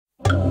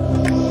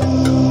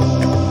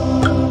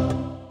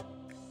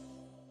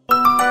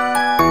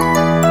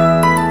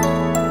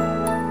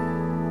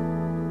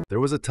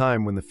was a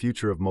time when the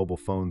future of mobile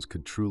phones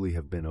could truly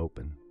have been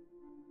open.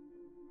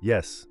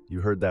 Yes,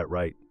 you heard that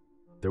right.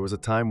 There was a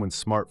time when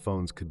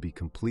smartphones could be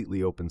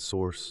completely open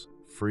source,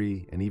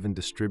 free, and even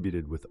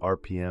distributed with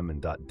RPM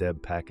and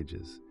 .deb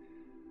packages.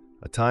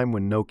 A time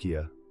when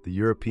Nokia, the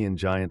European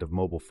giant of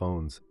mobile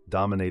phones,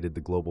 dominated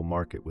the global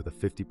market with a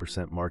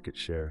 50% market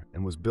share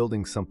and was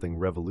building something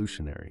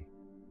revolutionary,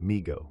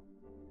 MeeGo.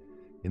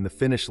 In the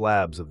Finnish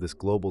labs of this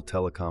global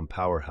telecom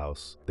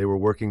powerhouse, they were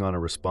working on a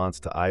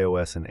response to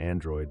iOS and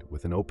Android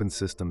with an open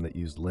system that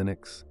used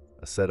Linux,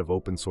 a set of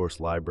open-source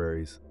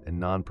libraries, and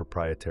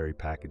non-proprietary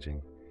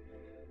packaging.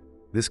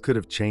 This could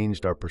have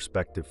changed our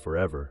perspective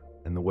forever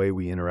and the way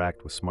we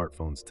interact with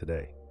smartphones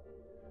today.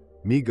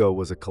 MeeGo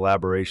was a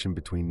collaboration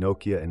between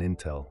Nokia and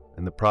Intel,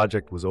 and the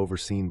project was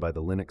overseen by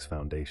the Linux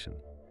Foundation.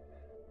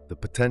 The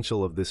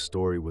potential of this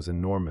story was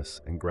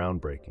enormous and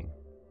groundbreaking.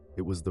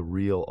 It was the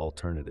real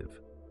alternative.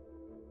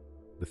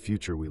 The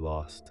future we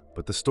lost.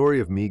 But the story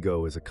of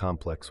MeeGo is a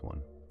complex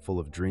one, full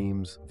of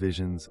dreams,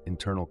 visions,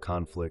 internal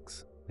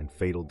conflicts, and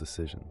fatal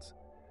decisions.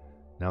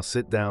 Now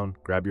sit down,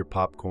 grab your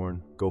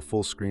popcorn, go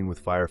full screen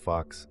with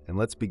Firefox, and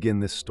let's begin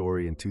this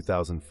story in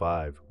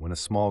 2005 when a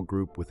small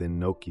group within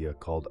Nokia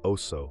called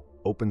OSO,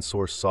 Open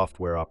Source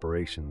Software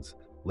Operations,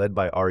 led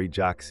by Ari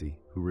Jaksi,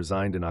 who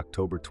resigned in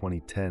October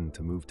 2010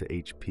 to move to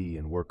HP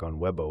and work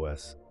on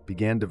WebOS,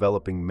 began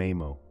developing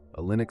Maemo,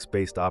 a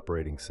Linux-based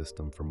operating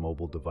system for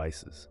mobile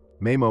devices.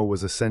 Maemo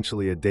was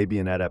essentially a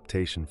Debian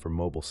adaptation for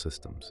mobile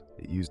systems.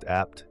 It used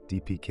apt,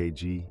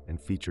 dpkg,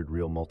 and featured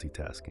real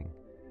multitasking.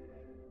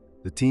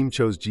 The team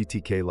chose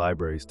GTK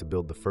libraries to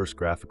build the first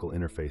graphical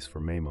interface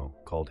for Maemo,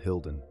 called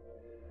Hilden.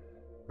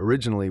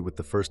 Originally, with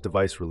the first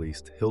device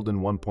released, Hilden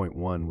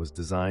 1.1 was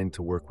designed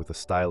to work with a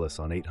stylus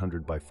on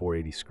 800 by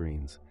 480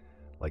 screens,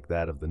 like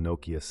that of the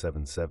Nokia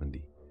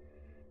 770.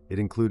 It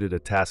included a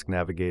task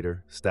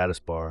navigator, status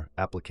bar,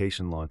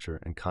 application launcher,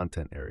 and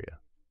content area.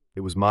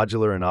 It was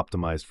modular and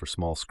optimized for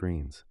small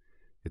screens.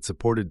 It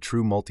supported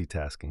true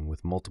multitasking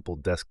with multiple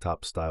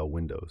desktop-style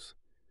windows.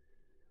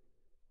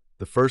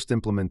 The first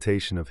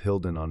implementation of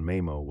Hilden on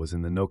Maemo was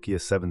in the Nokia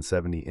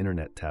 770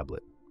 Internet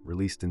tablet,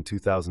 released in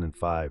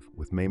 2005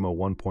 with Maemo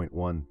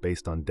 1.1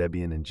 based on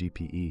Debian and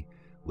GPE,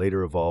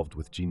 later evolved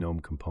with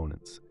GNOME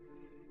components.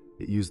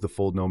 It used the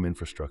full GNOME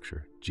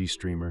infrastructure,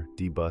 GStreamer,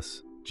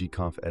 dbus,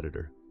 gconf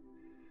editor.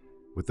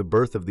 With the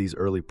birth of these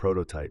early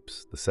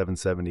prototypes, the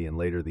 770 and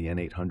later the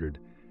N800,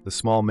 the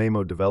small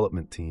Maemo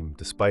development team,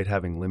 despite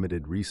having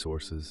limited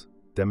resources,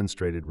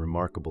 demonstrated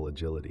remarkable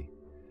agility.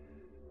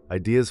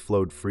 Ideas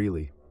flowed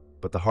freely,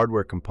 but the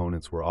hardware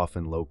components were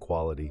often low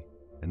quality,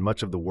 and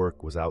much of the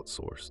work was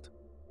outsourced,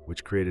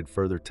 which created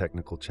further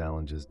technical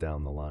challenges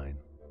down the line.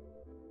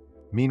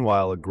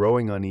 Meanwhile, a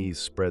growing unease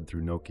spread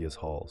through Nokia's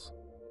halls.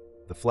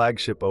 The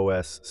flagship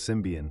OS,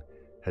 Symbian,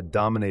 had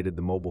dominated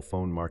the mobile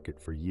phone market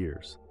for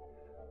years,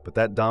 but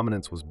that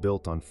dominance was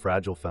built on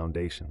fragile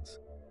foundations.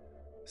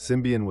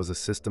 Symbian was a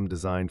system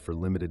designed for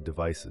limited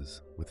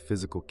devices, with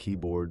physical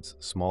keyboards,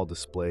 small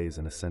displays,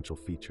 and essential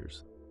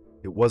features.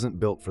 It wasn't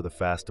built for the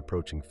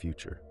fast-approaching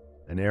future,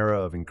 an era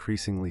of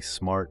increasingly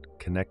smart,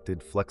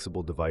 connected,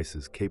 flexible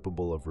devices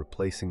capable of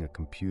replacing a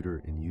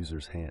computer in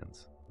users'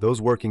 hands.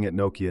 Those working at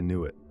Nokia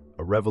knew it.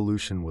 A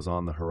revolution was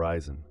on the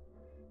horizon.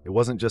 It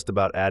wasn't just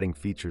about adding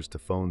features to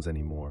phones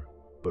anymore,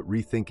 but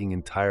rethinking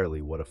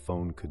entirely what a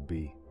phone could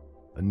be.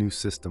 A new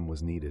system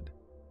was needed,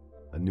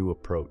 a new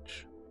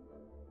approach.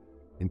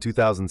 In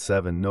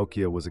 2007,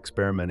 Nokia was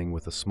experimenting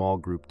with a small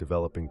group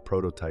developing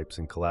prototypes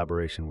in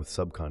collaboration with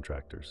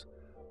subcontractors,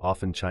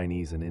 often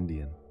Chinese and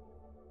Indian.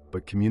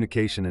 But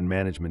communication and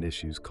management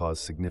issues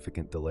caused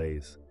significant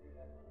delays.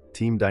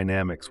 Team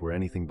dynamics were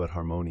anything but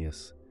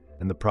harmonious,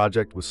 and the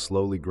project was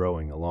slowly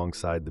growing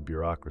alongside the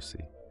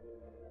bureaucracy.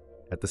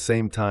 At the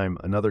same time,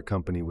 another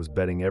company was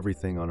betting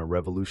everything on a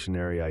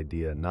revolutionary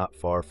idea not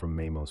far from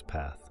Maemo's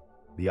path,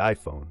 the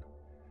iPhone.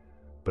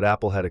 But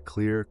Apple had a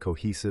clear,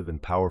 cohesive,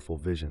 and powerful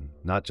vision,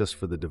 not just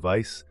for the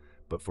device,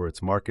 but for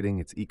its marketing,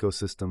 its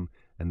ecosystem,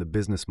 and the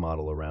business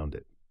model around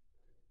it.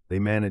 They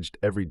managed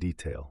every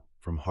detail,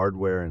 from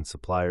hardware and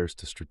suppliers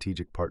to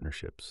strategic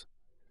partnerships.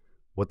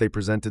 What they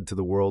presented to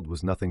the world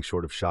was nothing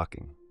short of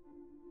shocking.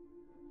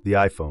 The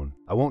iPhone.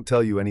 I won't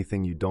tell you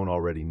anything you don't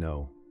already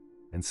know,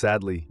 and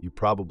sadly, you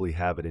probably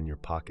have it in your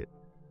pocket.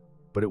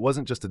 But it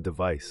wasn't just a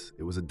device,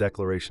 it was a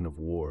declaration of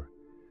war,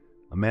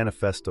 a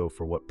manifesto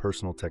for what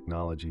personal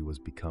technology was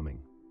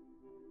becoming.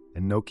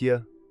 And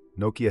Nokia?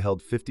 Nokia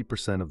held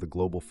 50% of the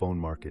global phone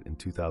market in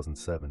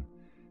 2007.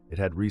 It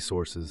had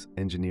resources,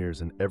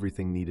 engineers, and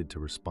everything needed to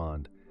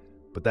respond,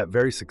 but that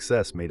very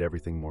success made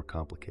everything more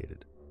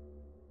complicated.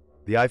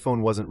 The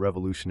iPhone wasn't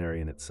revolutionary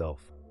in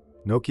itself.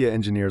 Nokia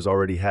engineers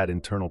already had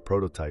internal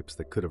prototypes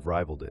that could have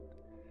rivaled it.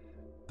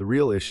 The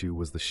real issue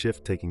was the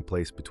shift taking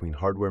place between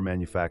hardware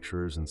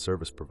manufacturers and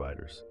service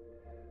providers.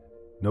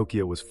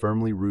 Nokia was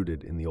firmly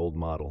rooted in the old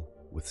model,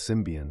 with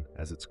Symbian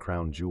as its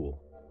crown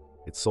jewel.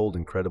 It sold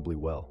incredibly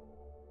well.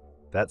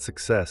 That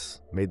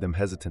success made them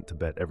hesitant to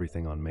bet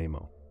everything on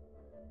Maemo.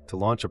 To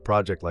launch a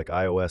project like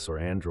iOS or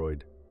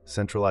Android,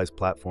 centralized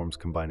platforms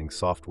combining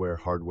software,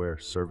 hardware,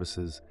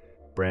 services,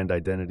 brand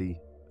identity,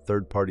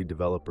 third-party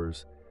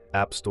developers,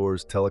 app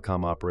stores,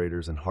 telecom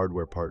operators, and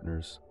hardware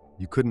partners.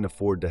 You couldn't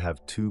afford to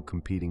have two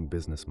competing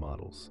business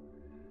models.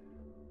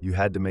 You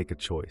had to make a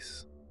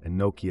choice, and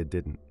Nokia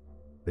didn't.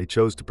 They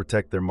chose to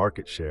protect their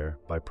market share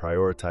by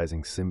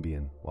prioritizing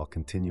Symbian while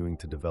continuing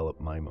to develop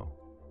Maemo.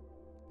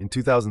 In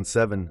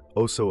 2007,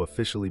 Oso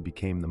officially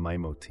became the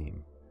Maemo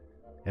team.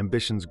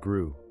 Ambitions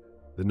grew.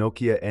 The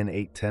Nokia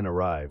N810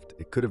 arrived.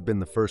 It could have been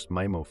the first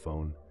Maemo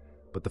phone,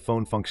 but the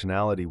phone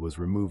functionality was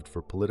removed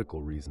for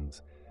political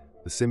reasons.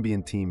 The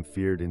Symbian team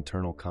feared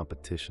internal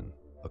competition,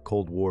 a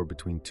cold war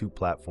between two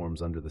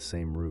platforms under the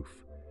same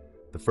roof.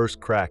 The first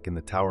crack in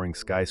the towering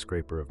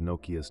skyscraper of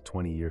Nokia's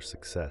 20-year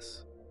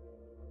success.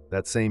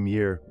 That same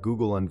year,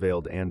 Google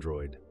unveiled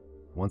Android.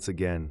 Once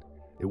again,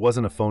 it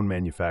wasn't a phone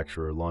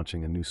manufacturer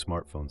launching a new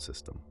smartphone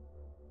system.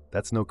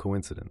 That's no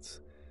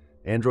coincidence.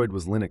 Android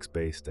was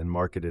Linux-based and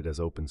marketed as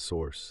open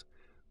source,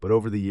 but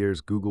over the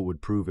years, Google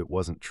would prove it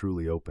wasn't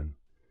truly open.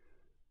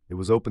 It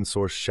was open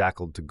source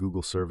shackled to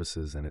Google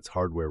services and its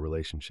hardware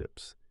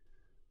relationships.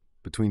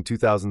 Between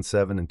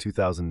 2007 and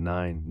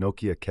 2009,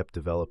 Nokia kept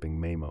developing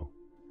Maemo.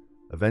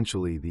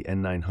 Eventually, the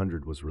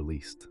N900 was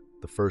released,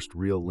 the first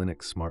real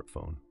Linux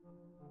smartphone.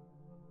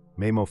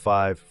 Maemo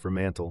 5,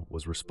 Fremantle,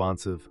 was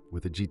responsive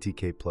with a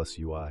GTK Plus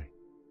UI.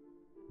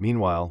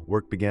 Meanwhile,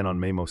 work began on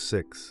Maemo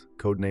 6,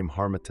 codename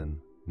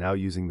Harmattan, now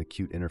using the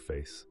Qt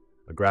interface,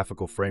 a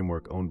graphical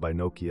framework owned by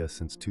Nokia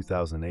since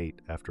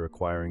 2008 after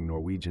acquiring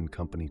Norwegian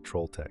company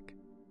Trolltech.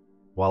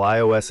 While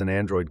iOS and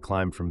Android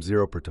climbed from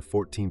 0% to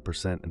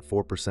 14% and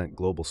 4%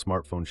 global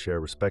smartphone share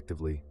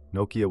respectively,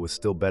 Nokia was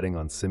still betting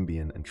on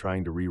Symbian and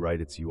trying to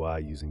rewrite its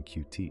UI using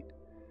Qt.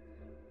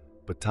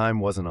 But time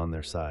wasn't on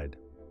their side.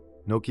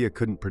 Nokia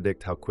couldn't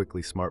predict how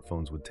quickly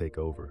smartphones would take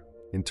over.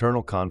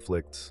 Internal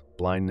conflicts,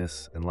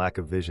 blindness, and lack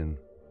of vision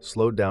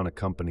slowed down a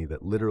company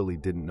that literally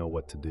didn't know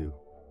what to do.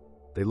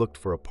 They looked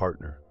for a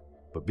partner,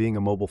 but being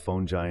a mobile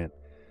phone giant,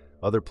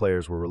 other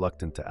players were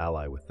reluctant to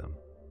ally with them.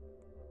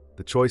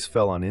 The choice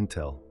fell on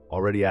Intel,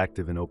 already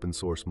active in open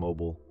source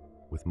mobile,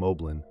 with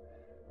Moblin,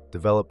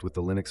 developed with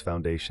the Linux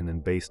Foundation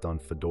and based on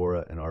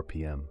Fedora and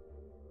RPM.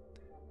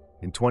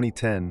 In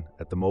 2010,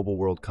 at the Mobile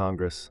World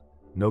Congress,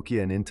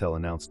 Nokia and Intel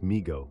announced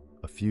MeeGo,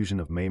 a fusion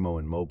of Maemo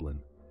and Moblin.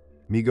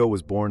 MeeGo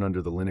was born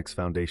under the Linux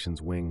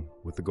Foundation's wing,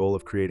 with the goal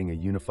of creating a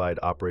unified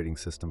operating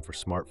system for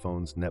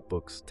smartphones,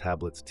 netbooks,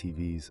 tablets,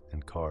 TVs,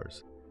 and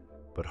cars.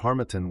 But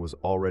Harmattan was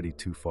already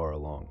too far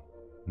along.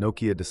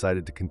 Nokia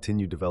decided to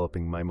continue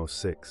developing Maemo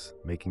 6,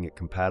 making it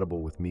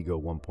compatible with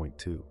MeeGo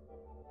 1.2.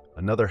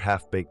 Another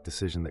half-baked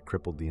decision that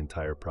crippled the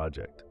entire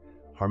project.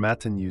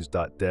 Harmattan used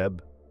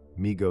 .deb,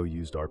 MeeGo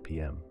used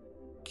RPM.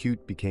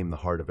 Qt became the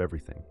heart of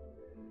everything.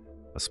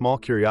 A small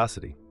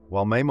curiosity,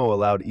 while Maemo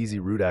allowed easy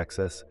root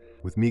access,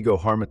 with MeeGo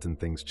Harmattan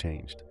things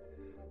changed.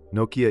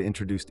 Nokia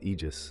introduced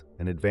Aegis,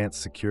 an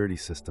advanced security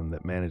system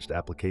that managed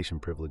application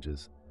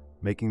privileges,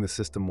 making the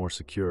system more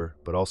secure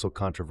but also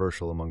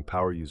controversial among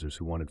power users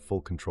who wanted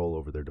full control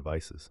over their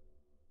devices.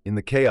 In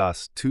the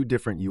chaos, two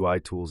different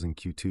UI tools in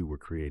Q2 were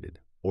created: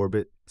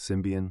 Orbit,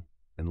 Symbian,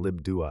 and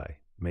libDUI,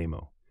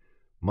 Maemo.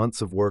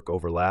 Months of work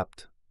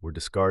overlapped, were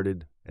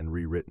discarded, and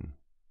rewritten.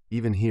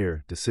 Even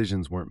here,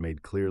 decisions weren't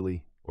made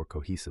clearly or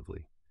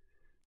cohesively.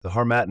 The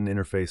Harmattan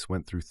interface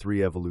went through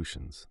three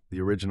evolutions.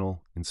 The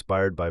original,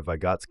 inspired by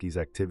Vygotsky's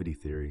activity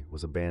theory,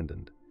 was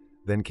abandoned.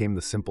 Then came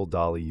the simple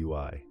DALI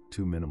UI,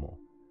 too minimal.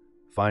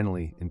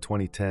 Finally, in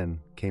 2010,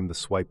 came the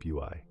Swipe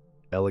UI,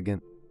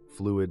 elegant,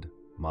 fluid,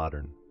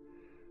 modern.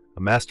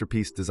 A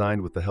masterpiece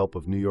designed with the help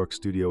of New York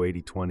Studio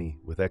 8020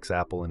 with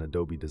ex-Apple and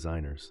Adobe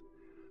designers.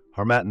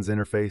 Harmattan's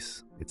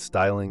interface, its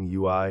styling,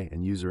 UI,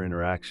 and user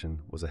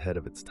interaction was ahead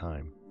of its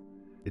time.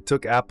 It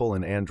took Apple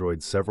and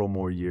Android several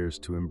more years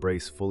to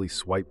embrace fully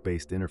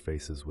swipe-based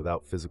interfaces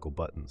without physical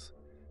buttons.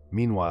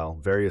 Meanwhile,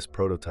 various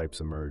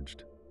prototypes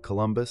emerged.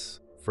 Columbus,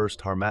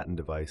 first Harmattan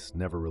device,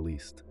 never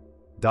released.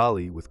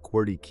 DALI, with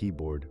QWERTY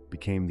keyboard,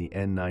 became the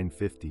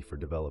N950 for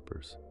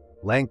developers.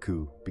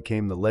 Lanku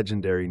became the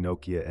legendary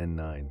Nokia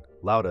N9,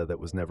 Lauda that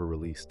was never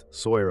released.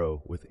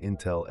 Soiro with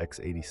Intel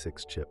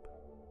x86 chip.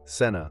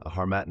 Senna, a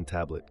Harmattan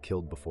tablet,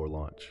 killed before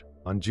launch.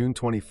 On June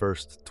 21,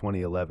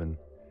 2011,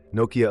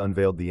 Nokia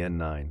unveiled the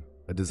N9,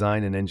 a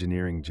design and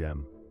engineering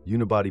gem.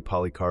 Unibody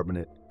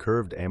polycarbonate,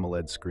 curved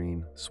AMOLED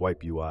screen,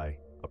 Swipe UI,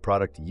 a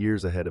product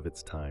years ahead of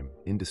its time,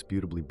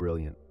 indisputably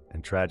brilliant,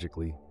 and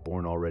tragically,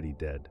 born already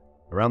dead.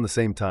 Around the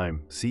same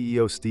time,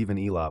 CEO Stephen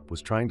Elop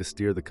was trying to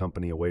steer the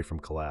company away from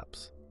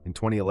collapse. In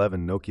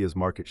 2011, Nokia's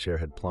market share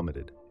had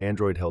plummeted.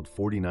 Android held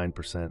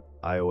 49%,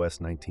 iOS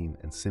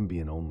 19%, and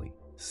Symbian only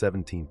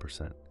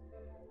 17%.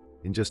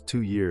 In just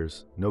 2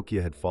 years,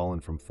 Nokia had fallen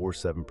from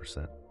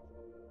 47%.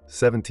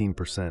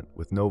 17%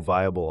 with no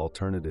viable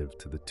alternative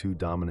to the two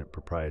dominant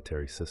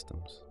proprietary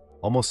systems.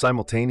 Almost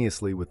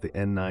simultaneously with the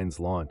N9's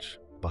launch,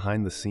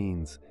 behind the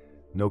scenes,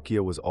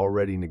 Nokia was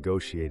already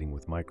negotiating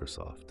with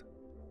Microsoft.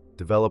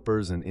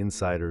 Developers and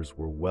insiders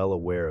were well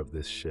aware of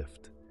this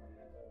shift.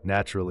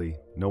 Naturally,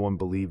 no one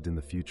believed in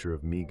the future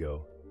of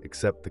MeeGo.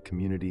 except the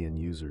community and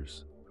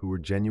users, who were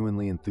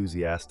genuinely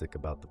enthusiastic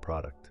about the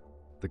product.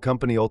 The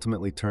company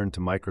ultimately turned to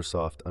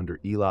Microsoft under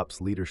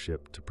Elop's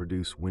leadership to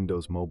produce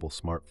Windows Mobile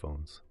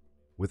smartphones.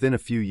 Within a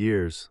few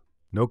years,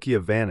 Nokia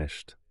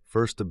vanished,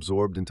 first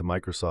absorbed into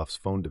Microsoft's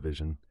phone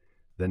division,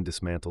 then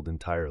dismantled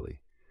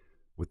entirely.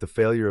 With the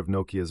failure of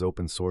Nokia's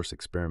open-source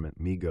experiment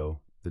MeeGo,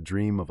 the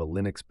dream of a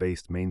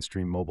Linux-based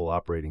mainstream mobile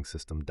operating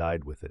system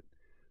died with it.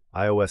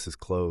 iOS is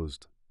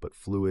closed, but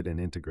fluid and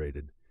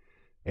integrated.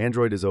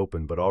 Android is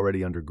open, but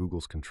already under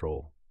Google's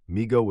control.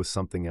 MeeGo was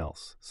something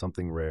else,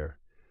 something rare,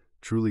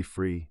 truly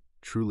free,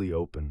 truly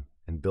open,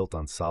 and built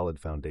on solid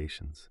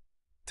foundations.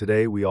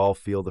 Today, we all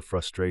feel the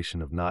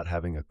frustration of not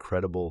having a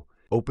credible,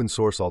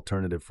 open-source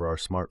alternative for our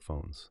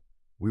smartphones.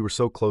 We were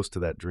so close to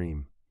that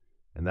dream,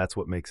 and that's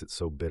what makes it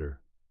so bitter.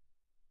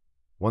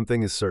 One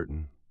thing is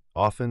certain.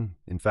 Often,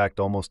 in fact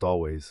almost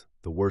always,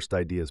 the worst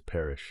ideas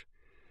perish.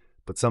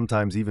 But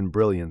sometimes even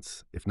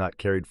brilliance, if not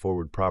carried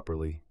forward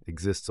properly,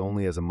 exists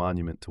only as a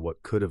monument to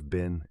what could have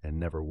been and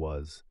never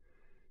was.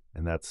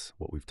 And that's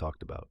what we've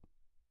talked about.